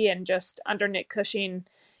at City and just under Nick Cushing.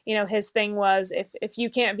 His thing was if you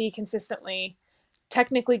can't be consistently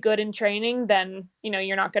technically good in training, then,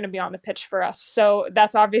 you're not going to be on the pitch for us. So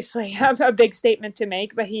that's obviously a big statement to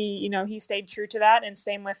make, but he stayed true to that. And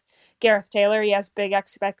same with Gareth Taylor. He has big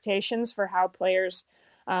expectations for how players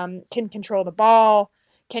can control the ball.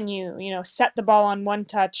 Can you, set the ball on one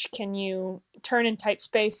touch? Can you turn in tight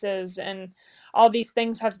spaces? And all these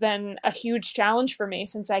things have been a huge challenge for me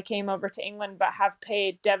since I came over to England, but have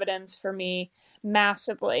paid dividends for me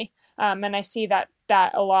massively. And I see that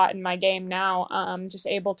a lot in my game now, just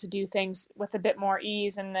able to do things with a bit more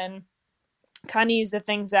ease and then kind of use the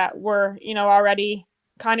things that were, already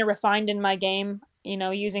kind of refined in my game,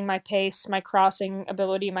 using my pace, my crossing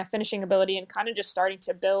ability, my finishing ability, and kind of just starting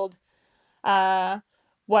to build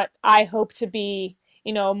what I hope to be,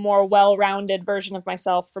 a more well-rounded version of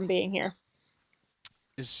myself from being here.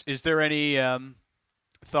 Is there any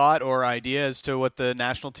thought or idea as to what the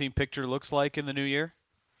national team picture looks like in the new year?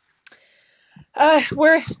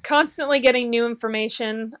 We're constantly getting new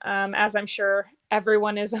information, as I'm sure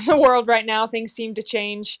everyone is in the world right now. Things seem to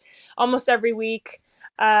change almost every week.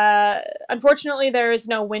 Unfortunately, there is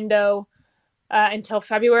no window until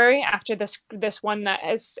February after this one that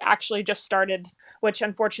has actually just started, which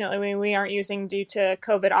unfortunately we aren't using due to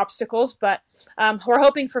COVID obstacles. But we're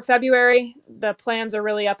hoping for February. The plans are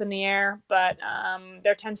really up in the air, but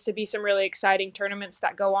there tends to be some really exciting tournaments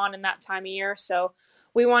that go on in that time of year. So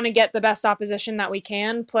we want to get the best opposition that we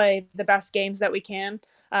can, play the best games that we can,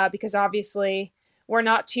 because obviously we're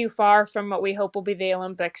not too far from what we hope will be the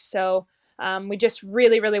Olympics. So we just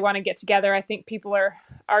really, really want to get together. I think people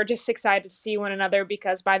are just excited to see one another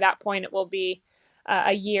because by that point it will be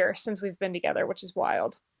a year since we've been together, which is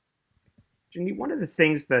wild. Jenny, one of the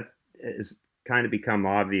things that has kind of become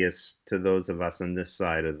obvious to those of us on this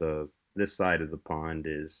side of the pond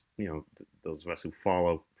is, those of us who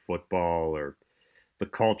follow football or the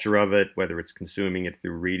culture of it, whether it's consuming it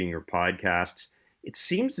through reading or podcasts, it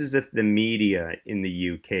seems as if the media in the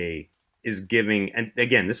UK is giving, and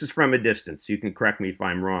again, this is from a distance, you can correct me if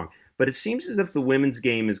I'm wrong, but it seems as if the women's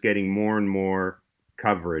game is getting more and more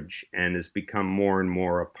coverage and has become more and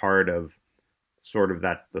more a part of sort of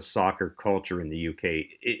the soccer culture in the UK.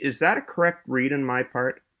 Is that a correct read on my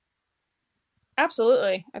part?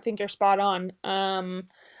 Absolutely. I think you're spot on.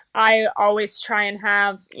 I always try and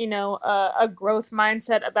have, a growth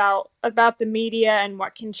mindset about the media and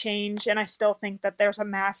what can change. And I still think that there's a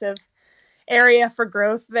massive area for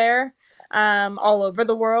growth there, all over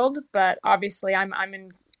the world. But obviously I'm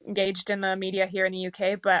engaged in the media here in the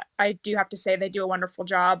UK, but I do have to say they do a wonderful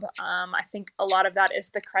job. I think a lot of that is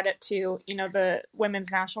the credit to, the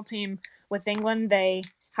women's national team with England. They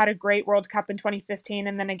had a great World Cup in 2015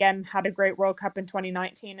 and then again had a great World Cup in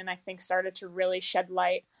 2019. And I think started to really shed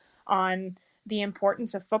light on the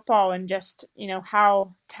importance of football and just,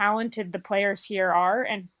 how talented the players here are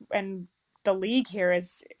and the league here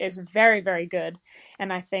is very, very good.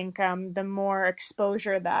 And I think the more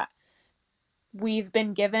exposure that we've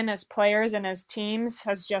been given as players and as teams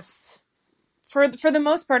has just, for the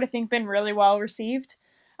most part, I think been really well received.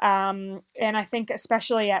 And I think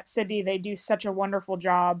especially at City, they do such a wonderful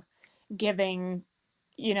job giving,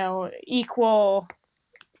 equal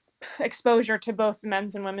exposure to both the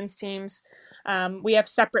men's and women's teams. We have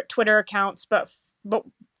separate Twitter accounts, but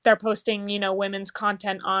they're posting, women's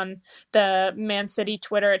content on the Man City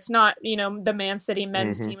Twitter. It's not, the Man City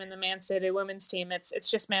men's team and the Man City women's team. It's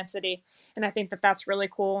just Man City. And I think that that's really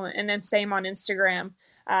cool. And then same on Instagram.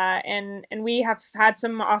 And we have had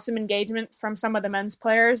some awesome engagement from some of the men's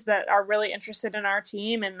players that are really interested in our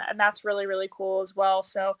team, and that's really, really cool as well.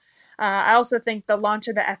 So I also think the launch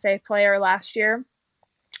of the FA player last year,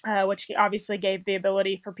 which obviously gave the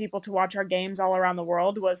ability for people to watch our games all around the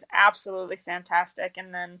world, was absolutely fantastic.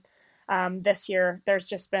 And then this year, there's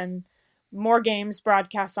just been more games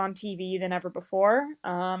broadcast on TV than ever before.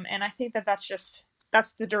 And I think that's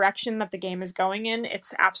the direction that the game is going in.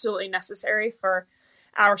 It's absolutely necessary for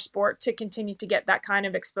our sport to continue to get that kind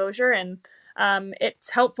of exposure. And it's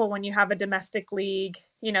helpful when you have a domestic league,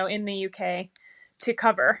 in the UK to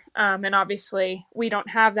cover. And obviously we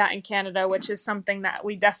don't have that in Canada, which is something that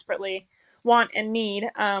we desperately want and need,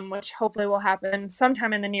 which hopefully will happen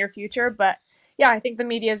sometime in the near future. But yeah, I think the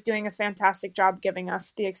media is doing a fantastic job giving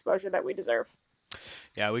us the exposure that we deserve.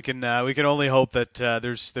 Yeah, we can only hope that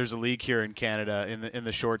there's a league here in Canada in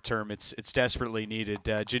the short term. It's desperately needed.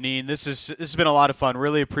 Janine, this has been a lot of fun.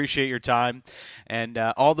 Really appreciate your time, and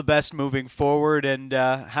all the best moving forward. And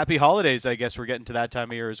happy holidays. I guess we're getting to that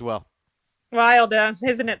time of year as well. Wild,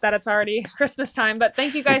 isn't it, that it's already Christmas time? But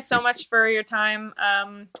thank you guys so much for your time.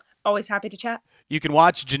 Always happy to chat. You can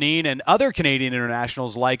watch Janine and other Canadian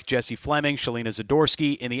internationals like Jessie Fleming, Shalina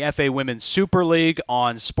Zadorsky in the FA Women's Super League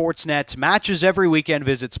on Sportsnet. Matches every weekend.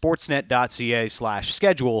 Visit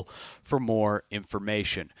sportsnet.ca/schedule for more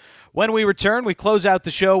information. When we return, we close out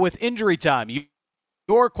the show with Injury Time.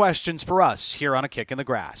 Your questions for us here on A Kick in the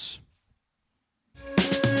Grass.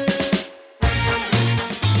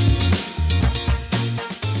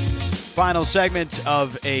 Final segment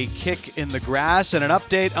of A Kick in the Grass and an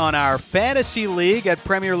update on our fantasy league at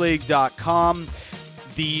PremierLeague.com.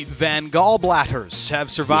 The Van Gaalblatters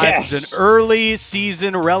have survived an early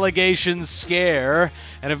season relegation scare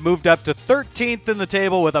and have moved up to 13th in the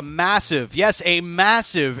table with a massive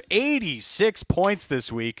 86 points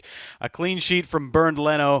this week. A clean sheet from Bernd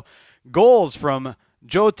Leno, goals from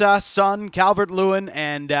Jota, Son, Calvert-Lewin,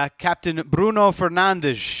 and Captain Bruno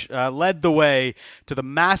Fernandes led the way to the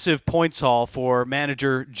massive points haul for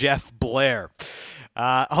manager Jeff Blair.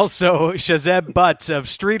 Also, Shazeb Butt of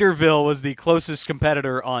Streeterville was the closest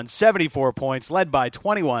competitor on 74 points, led by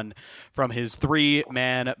 21 from his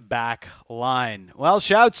three-man back line. Well,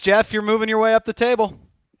 shouts, Jeff. You're moving your way up the table.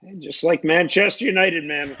 Just like Manchester United,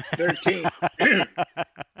 man. 13th.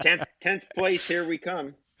 10th place, here we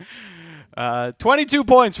come. 22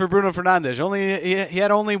 points for Bruno Fernandes. He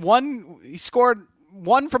had only one. He scored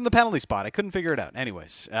one from the penalty spot. I couldn't figure it out.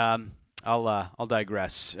 Anyways, I'll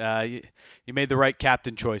digress. You made the right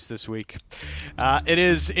captain choice this week. It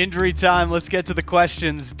is injury time. Let's get to the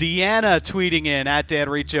questions. Deanna tweeting in at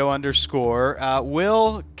 @DanRicho_.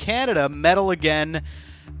 Will Canada medal again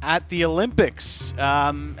at the Olympics?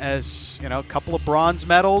 As you know, a couple of bronze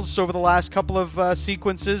medals over the last couple of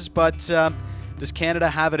sequences, but does Canada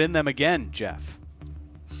have it in them again, Jeff?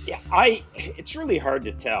 Yeah, it's really hard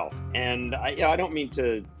to tell, and I don't mean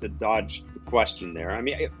to dodge the question there. I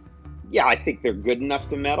mean, I think they're good enough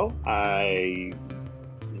to medal. I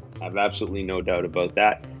have absolutely no doubt about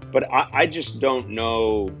that. But I just don't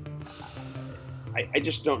know. I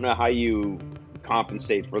just don't know how you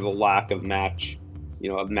compensate for the lack of match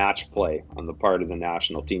play on the part of the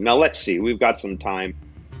national team. Now let's see. We've got some time.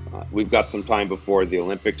 We've got some time before the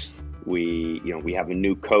Olympics. We have a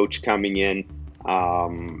new coach coming in.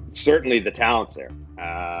 Certainly the talent's there.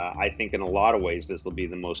 I think in a lot of ways this will be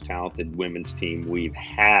the most talented women's team we've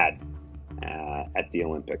had at the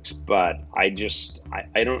Olympics. But I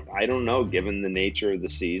don't know, given the nature of the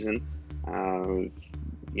season. I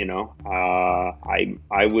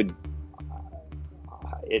would.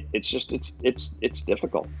 It's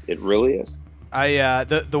difficult. It really is.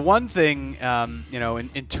 The one thing,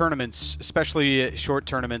 in tournaments, especially short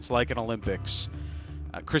tournaments like an Olympics,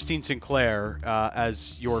 Christine Sinclair,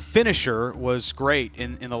 as your finisher, was great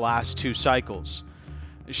in the last two cycles.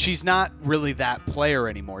 She's not really that player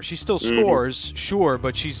anymore. She still scores, sure,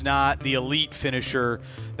 but she's not the elite finisher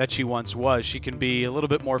that she once was. She can be a little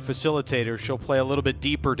bit more facilitator. She'll play a little bit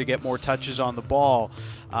deeper to get more touches on the ball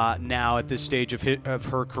now at this stage of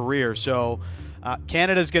her career. So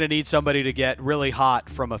Canada's going to need somebody to get really hot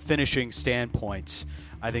from a finishing standpoint,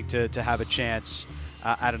 I think, to have a chance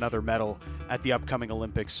at another medal at the upcoming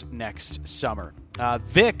Olympics next summer.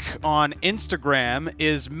 Vic on Instagram,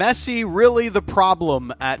 is Messi really the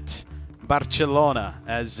problem at Barcelona?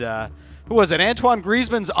 As who was it? Antoine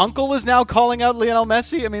Griezmann's uncle is now calling out Lionel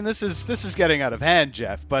Messi. I mean, this is getting out of hand,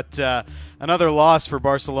 Jeff. But another loss for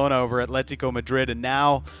Barcelona over Atletico Madrid, and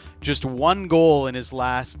now just one goal in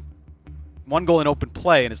open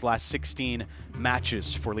play in his last 16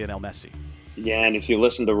 matches for Lionel Messi. Yeah, and if you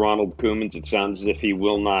listen to Ronald Koemans, it sounds as if he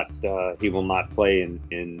will not play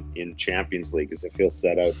in Champions League, as if he'll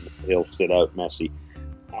sit out Messi.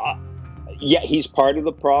 Yeah, he's part of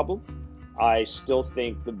the problem. I still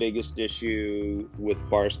think the biggest issue with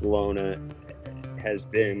Barcelona has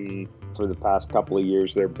been, for the past couple of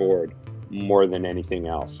years, their board more than anything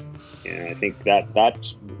else. And I think that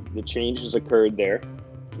the changes occurred there.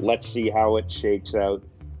 Let's see how it shakes out.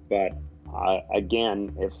 But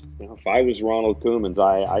again, if I was Ronald Koemans,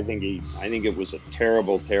 I think it was a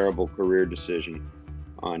terrible career decision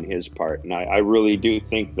on his part, and I really do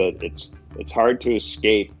think that it's hard to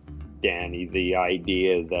escape, Danny, the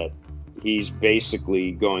idea that he's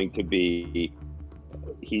basically going to be.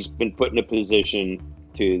 He's been put in a position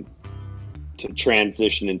to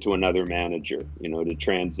transition into another manager, to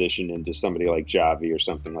transition into somebody like Xavi or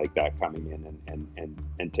something like that coming in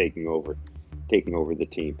and taking over the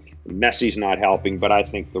team. Messi's not helping, but I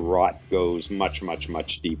think the rot goes much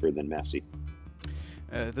deeper than Messi.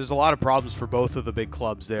 There's a lot of problems for both of the big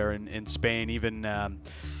clubs there in Spain. Even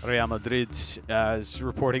Real Madrid is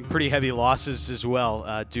reporting pretty heavy losses as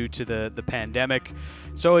well due to the pandemic.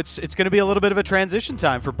 So it's going to be a little bit of a transition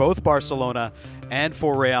time for both Barcelona and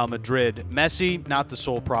for Real Madrid. Messi, not the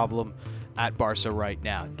sole problem at Barca right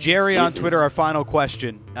now. Jerry on Twitter, our final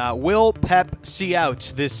question. Will Pep see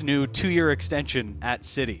out this new 2-year extension at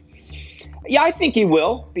City? Yeah, I think he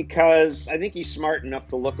will, because I think he's smart enough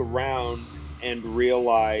to look around and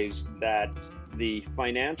realize that the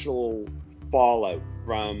financial fallout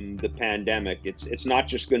from the pandemic, it's not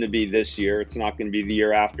just going to be this year, it's not going to be the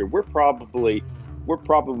year after. We're probably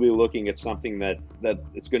looking at something that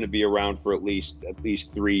it's going to be around for at least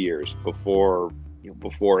 3 years before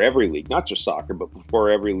every league, not just soccer, but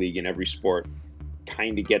before every league and every sport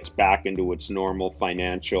kind of gets back into its normal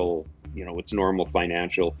financial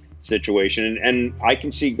situation. And I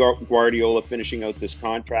can see Guardiola finishing out this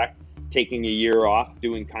contract, taking a year off,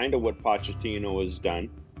 doing kind of what Pochettino has done,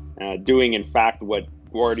 doing in fact what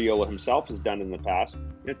Guardiola himself has done in the past.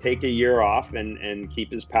 Take a year off and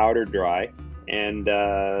keep his powder dry and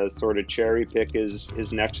sort of cherry pick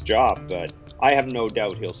his next job. But I have no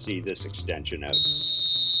doubt he'll see this extension out.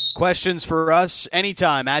 Questions for us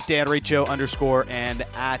anytime at @DanRicho_ and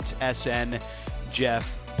at SN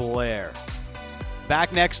Jeff Blair.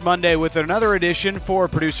 Back next Monday with another edition for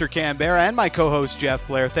producer Canberra and my co-host Jeff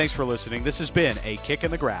Blair. Thanks for listening. This has been A Kick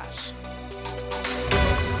in the Grass.